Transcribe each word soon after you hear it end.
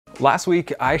Last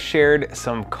week, I shared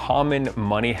some common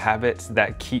money habits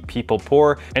that keep people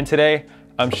poor, and today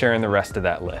I'm sharing the rest of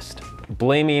that list.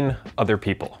 Blaming other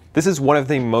people. This is one of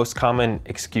the most common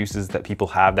excuses that people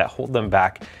have that hold them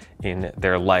back in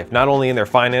their life, not only in their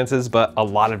finances, but a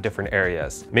lot of different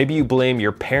areas. Maybe you blame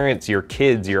your parents, your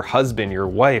kids, your husband, your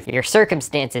wife, your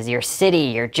circumstances, your city,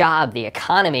 your job, the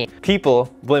economy.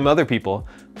 People blame other people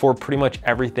for pretty much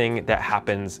everything that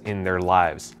happens in their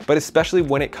lives. But especially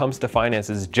when it comes to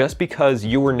finances, just because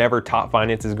you were never taught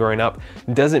finances growing up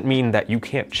doesn't mean that you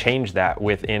can't change that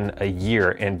within a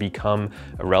year and become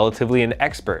relatively an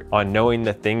expert on knowing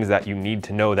the things that you need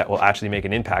to know that will actually make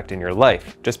an impact in your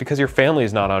life. Just because your family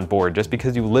is not on board, just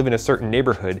because you live in a certain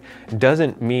neighborhood,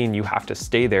 doesn't mean you have to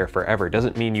stay there forever,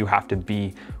 doesn't mean you have to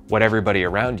be what everybody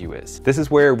around you is. This is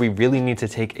where we really need to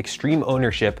take extreme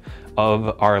ownership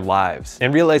of our lives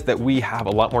and realize that we have a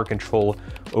lot more control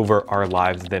over our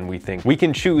lives than we think. We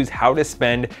can choose how to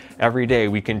spend every day.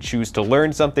 We can choose to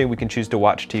learn something. We can choose to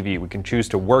watch TV. We can choose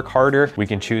to work harder. We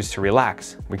can choose to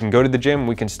relax. We can go to the gym.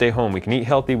 We can stay home. We can eat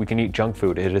healthy. We can eat junk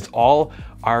food. It is all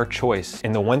our choice.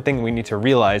 And the one thing we need to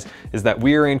realize is that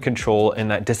we are in control and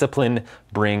that discipline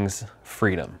brings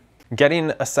freedom.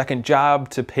 Getting a second job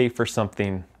to pay for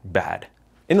something bad.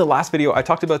 In the last video, I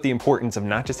talked about the importance of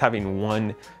not just having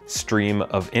one stream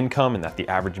of income and that the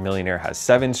average millionaire has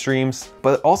 7 streams,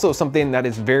 but also something that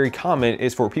is very common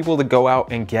is for people to go out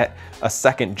and get a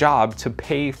second job to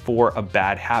pay for a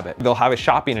bad habit. They'll have a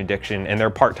shopping addiction and their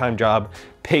part-time job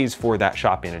pays for that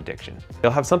shopping addiction.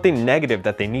 They'll have something negative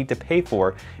that they need to pay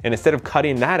for, and instead of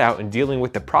cutting that out and dealing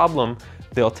with the problem,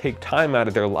 they'll take time out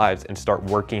of their lives and start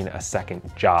working a second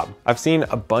job. I've seen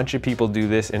a bunch of people do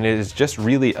this, and it is just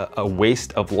really a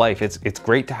waste of life. It's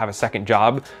great to have a second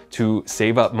job to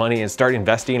save up money and start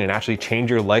investing and actually change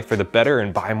your life for the better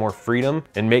and buy more freedom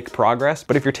and make progress.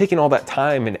 But if you're taking all that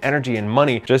time and energy and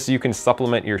money just so you can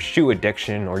supplement your shoe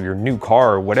addiction or your new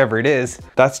car or whatever it is,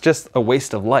 that's just a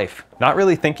waste of life. Not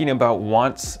really thinking about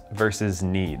wants versus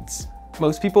needs.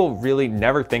 Most people really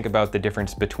never think about the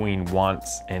difference between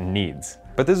wants and needs.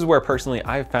 But this is where personally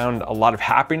I've found a lot of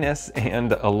happiness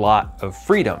and a lot of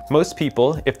freedom. Most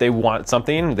people, if they want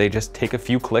something, they just take a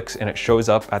few clicks and it shows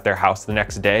up at their house the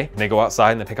next day. And they go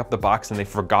outside and they pick up the box and they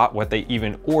forgot what they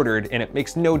even ordered, and it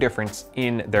makes no difference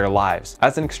in their lives.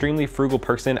 As an extremely frugal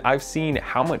person, I've seen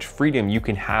how much freedom you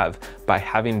can have by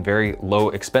having very low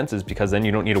expenses, because then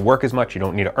you don't need to work as much, you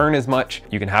don't need to earn as much.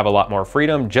 You can have a lot more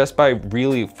freedom just by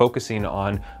really focusing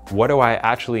on what do I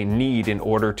actually need in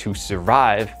order to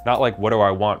survive, not like what do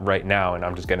I want right now and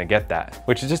I'm just gonna get that,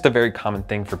 which is just a very common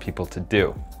thing for people to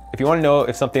do. If you want to know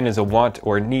if something is a want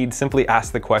or a need, simply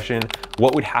ask the question,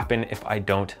 what would happen if I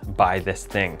don't buy this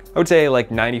thing? I would say like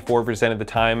 94% of the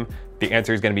time, the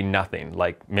answer is gonna be nothing.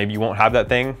 Like maybe you won't have that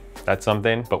thing, that's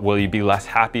something, but will you be less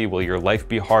happy? Will your life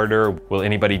be harder? Will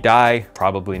anybody die?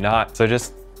 Probably not. So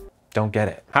just don't get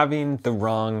it. Having the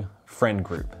wrong friend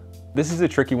group. This is a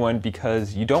tricky one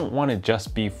because you don't want to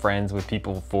just be friends with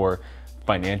people for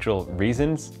financial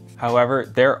reasons.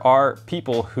 However, there are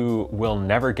people who will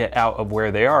never get out of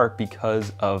where they are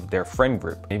because of their friend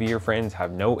group. Maybe your friends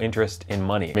have no interest in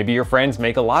money. Maybe your friends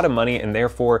make a lot of money and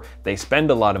therefore they spend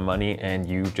a lot of money and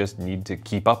you just need to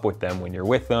keep up with them when you're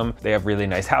with them. They have really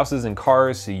nice houses and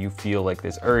cars, so you feel like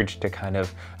this urge to kind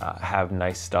of have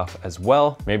nice stuff as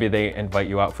well. Maybe they invite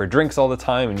you out for drinks all the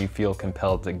time and you feel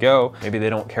compelled to go. Maybe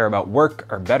they don't care about work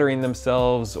or bettering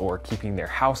themselves or keeping their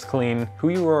house clean. Who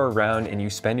you are around and you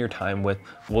spend your time with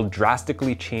will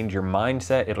drastically change your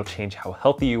mindset. It'll change how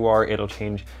healthy you are. It'll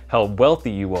change how wealthy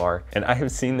you are. And I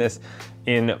have seen this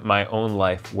in my own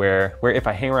life where if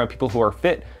I hang around people who are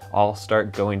fit, I'll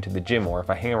start going to the gym. Or if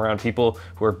I hang around people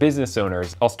who are business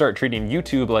owners, I'll start treating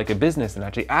YouTube like a business and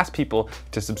actually ask people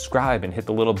to subscribe and hit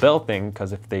the little bell thing,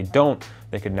 because if they don't,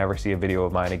 they could never see a video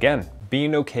of mine again.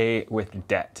 Being okay with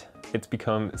debt. It's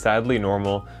become sadly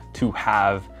normal to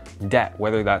have debt,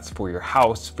 whether that's for your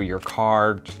house, for your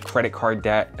car, just credit card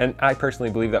debt. And I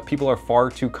personally believe that people are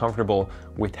far too comfortable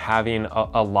with having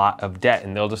a lot of debt,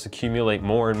 and they'll just accumulate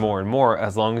more and more and more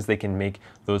as long as they can make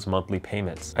those monthly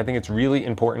payments. I think it's really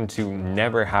important to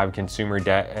never have consumer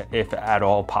debt if at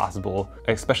all possible,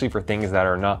 especially for things that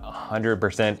are not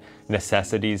 100%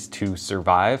 necessities to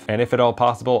survive. And if at all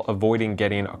possible, avoiding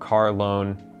getting a car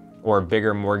loan or a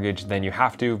bigger mortgage than you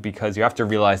have to, because you have to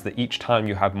realize that each time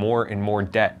you have more and more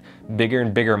debt, bigger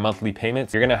and bigger monthly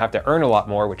payments, you're gonna have to earn a lot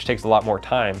more, which takes a lot more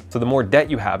time. So the more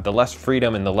debt you have, the less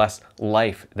freedom and the less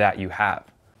life that you have.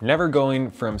 Never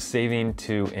going from saving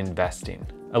to investing.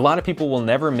 A lot of people will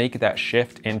never make that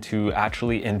shift into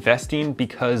actually investing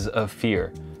because of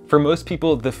fear. For most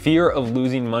people, the fear of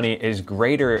losing money is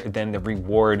greater than the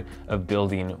reward of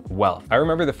building wealth. I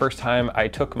remember the first time I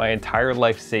took my entire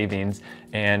life savings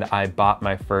and I bought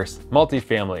my first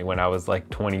multifamily when I was like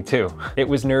 22. It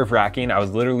was nerve-wracking. I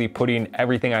was literally putting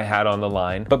everything I had on the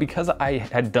line, but because I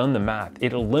had done the math,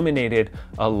 it eliminated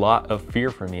a lot of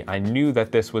fear for me. I knew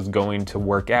that this was going to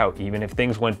work out. Even if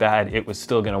things went bad, it was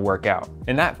still gonna work out.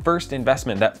 And that first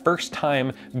investment, that first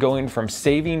time going from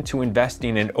saving to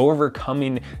investing and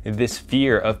overcoming this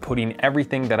fear of putting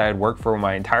everything that I had worked for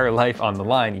my entire life on the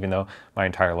line, even though my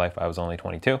entire life I was only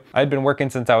 22. I'd been working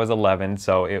since I was 11,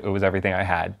 so it was everything I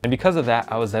had. And because of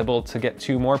that, I was able to get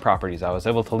 2 more properties. I was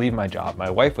able to leave my job. My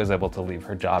wife was able to leave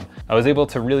her job. I was able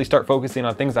to really start focusing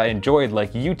on things I enjoyed,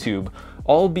 like YouTube,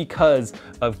 all because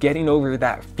of getting over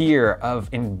that fear of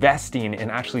investing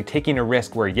and actually taking a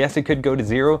risk where, yes, it could go to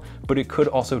 0, but it could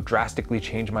also drastically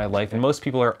change my life. And most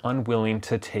people are unwilling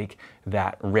to take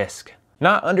that risk.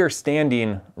 Not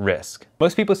understanding risk.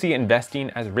 Most people see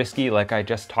investing as risky, like I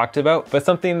just talked about, but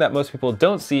something that most people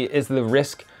don't see is the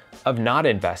risk of not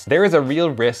investing. There is a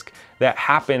real risk that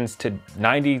happens to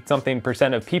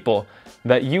 90-something% of people,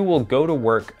 that you will go to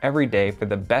work every day for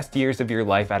the best years of your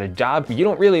life at a job you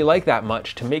don't really like that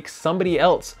much to make somebody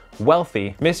else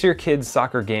wealthy, miss your kids'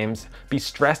 soccer games, be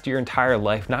stressed your entire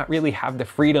life, not really have the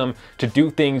freedom to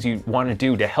do things you want to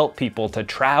do, to help people, to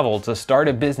travel, to start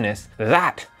a business.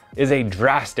 That is a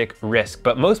drastic risk,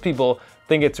 but most people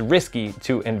think it's risky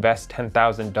to invest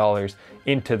 $10,000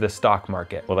 into the stock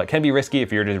market. Well, that can be risky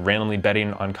if you're just randomly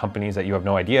betting on companies that you have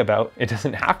no idea about. It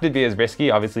doesn't have to be as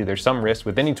risky. Obviously, there's some risk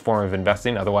with any form of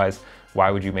investing, otherwise, why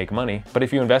would you make money? But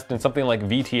if you invest in something like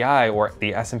VTI or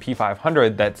the S&P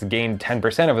 500 that's gained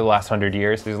 10% over the last 100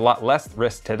 years, there's a lot less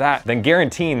risk to that than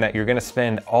guaranteeing that you're gonna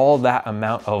spend all that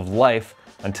amount of life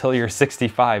until you're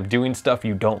 65 doing stuff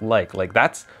you don't like. Like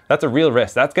that's a real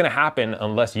risk. That's gonna happen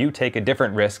unless you take a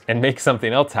different risk and make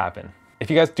something else happen.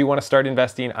 If you guys do want to start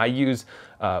investing, I use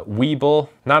Webull,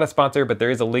 not a sponsor, but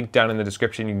there is a link down in the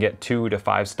description. You can get 2 to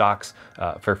 5 stocks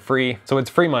for free. So it's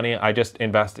free money. I just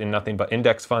invest in nothing but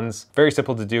index funds. Very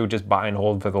simple to do, just buy and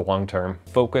hold for the long term.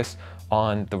 Focus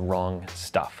on the wrong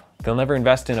stuff. They'll never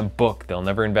invest in a book. They'll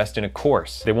never invest in a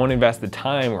course. They won't invest the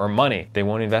time or money. They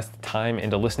won't invest the time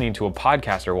into listening to a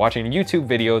podcast or watching a YouTube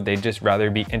video. They'd just rather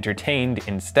be entertained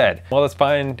instead. Well, that's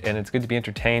fine, and it's good to be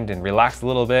entertained and relax a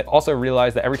little bit. Also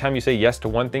realize that every time you say yes to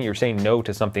one thing, you're saying no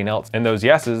to something else. And those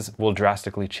yeses will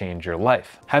drastically change your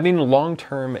life. Having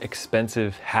long-term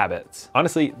expensive habits.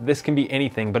 Honestly, this can be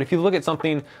anything, but if you look at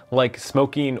something like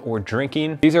smoking or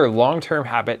drinking, these are long-term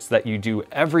habits that you do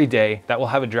every day that will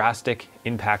have a drastic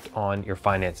impact on your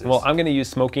finances. Well, I'm gonna use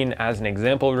smoking as an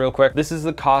example real quick. This is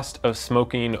the cost of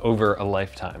smoking over a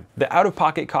lifetime. The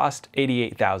out-of-pocket cost,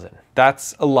 $88,000.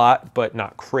 That's a lot, but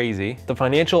not crazy. The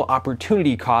financial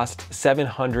opportunity cost,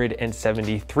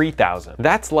 $773,000.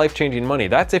 That's life-changing money.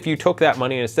 That's if you took that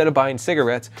money and instead of buying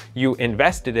cigarettes, you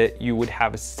invested it, you would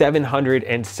have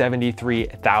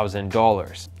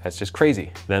 $773,000. That's just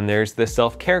crazy. Then there's the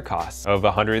self-care costs of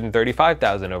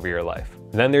 $135,000 over your life.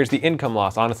 Then there's the income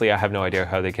loss. Honestly, I have no idea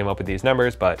how they came up with these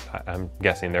numbers, but I'm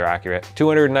guessing they're accurate.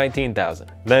 $219,000.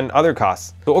 Then other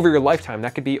costs. So over your lifetime,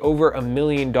 that could be over $1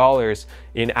 million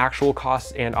in actual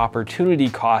costs and opportunity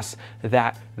costs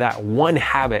that one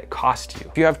habit cost you.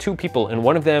 If you have 2 people and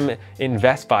one of them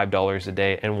invests $5 a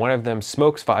day and one of them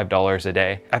smokes $5 a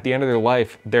day, at the end of their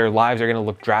life, their lives are gonna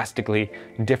look drastically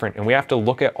different. And we have to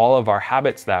look at all of our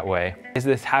habits that way. Is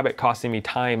this habit costing me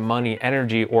time, money,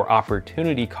 energy, or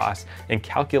opportunity costs? And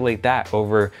calculate that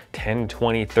over 10,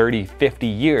 20, 30, 50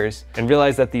 years and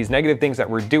realize that these negative things that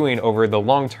we're doing over the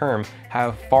long term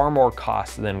have far more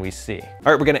costs than we see.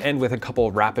 All right, we're gonna end with a couple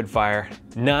of rapid fire.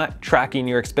 Not tracking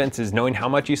your expenses, knowing how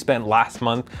much you spent last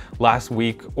month, last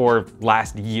week, or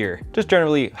last year. Just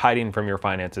generally hiding from your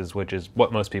finances, which is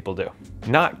what most people do.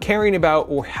 Not caring about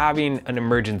or having an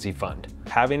emergency fund.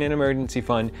 Having an emergency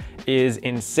fund is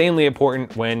insanely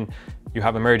important when you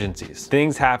have emergencies.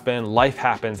 Things happen, life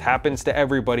happens to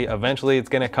everybody. Eventually it's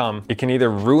gonna come. It can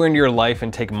either ruin your life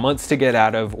and take months to get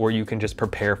out of, or you can just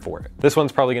prepare for it. This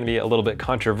one's probably gonna be a little bit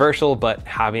controversial, but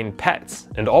having pets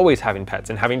and always having pets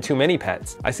and having too many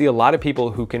pets. I see a lot of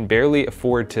people who can barely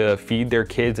afford to feed their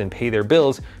kids and pay their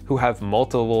bills who have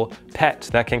multiple pets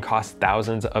that can cost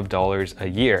thousands of dollars a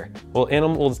year. Well,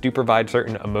 animals do provide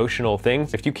certain emotional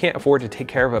things. If you can't afford to take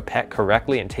care of a pet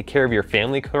correctly and take care of your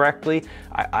family correctly,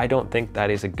 I don't think that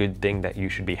is a good thing that you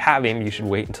should be having. You should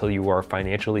wait until you are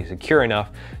financially secure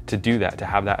enough to do that, to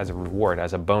have that as a reward,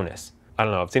 as a bonus. I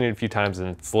don't know, I've seen it a few times and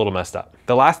it's a little messed up.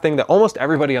 The last thing that almost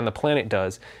everybody on the planet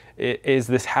does is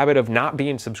this habit of not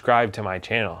being subscribed to my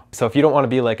channel. So if you don't want to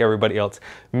be like everybody else,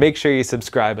 make sure you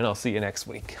subscribe, and I'll see you next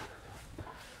week.